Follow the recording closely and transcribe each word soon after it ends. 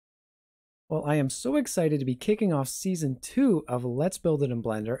Well, I am so excited to be kicking off season 2 of Let's Build It in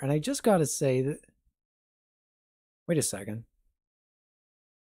Blender, and I just gotta say that. Wait a second.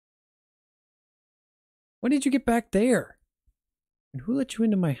 When did you get back there? And who let you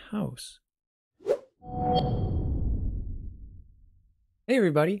into my house? Hey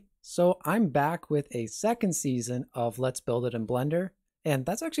everybody! So I'm back with a second season of Let's Build It in Blender, and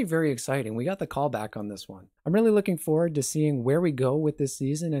that's actually very exciting. We got the callback on this one. I'm really looking forward to seeing where we go with this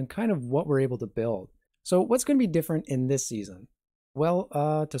season and kind of what we're able to build. So what's going to be different in this season?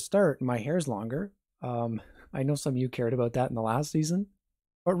 Well, to start, my hair's longer. I know some of you cared about that in the last season.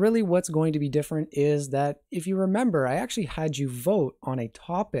 But really what's going to be different is that if you remember, I actually had you vote on a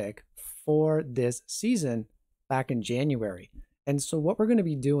topic for this season back in January. And so what we're going to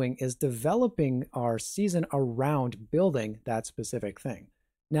be doing is developing our season around building that specific thing.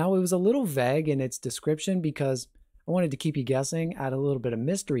 Now, it was a little vague in its description because I wanted to keep you guessing, add a little bit of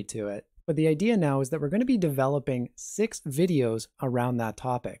mystery to it. But the idea now is that we're going to be developing 6 videos around that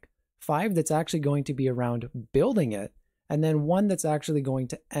topic. 5 that's actually going to be around building it, and then 1 that's actually going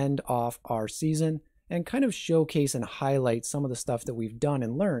to end off our season and kind of showcase and highlight some of the stuff that we've done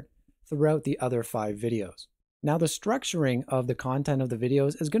and learned throughout the other 5 videos. Now, the structuring of the content of the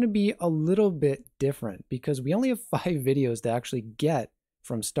videos is going to be a little bit different because we only have 5 videos to actually get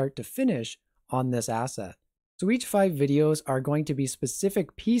from start to finish on this asset. So each 5 videos are going to be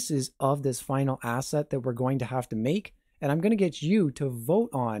specific pieces of this final asset that we're going to have to make, and I'm going to get you to vote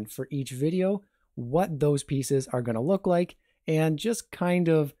on for each video what those pieces are going to look like and just kind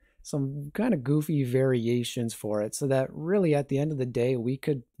of some kind of goofy variations for it so that really at the end of the day we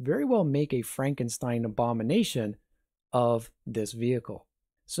could very well make a Frankenstein abomination of this vehicle.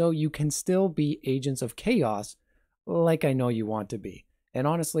 So you can still be agents of chaos like I know you want to be. And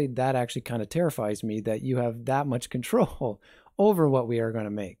honestly, that actually kind of terrifies me that you have that much control over what we are going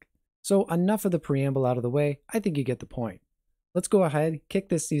to make. So enough of the preamble out of the way. I think you get the point. Let's go ahead, kick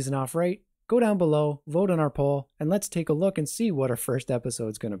this season off right. Go down below, vote on our poll, and let's take a look and see what our first episode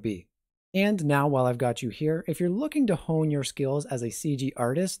is going to be. And now, while I've got you here, if you're looking to hone your skills as a CG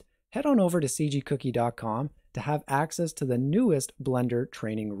artist, head on over to cgcookie.com to have access to the newest Blender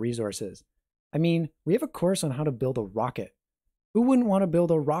training resources. I mean, we have a course on how to build a rocket. Who wouldn't want to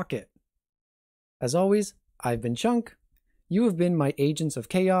build a rocket? As always, I've been Chunk. You have been my agents of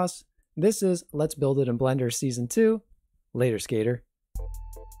chaos. This is Let's Build It in Blender Season 2. Later, skater.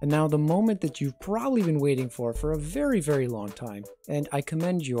 And now the moment that you've probably been waiting for a very, very long time, and I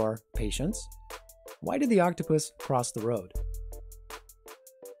commend your patience. Why did the octopus cross the road?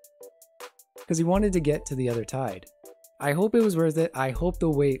 Because he wanted to get to the other tide. I hope it was worth it. I hope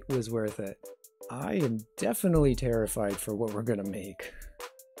the wait was worth it. I am definitely terrified for what we're gonna make.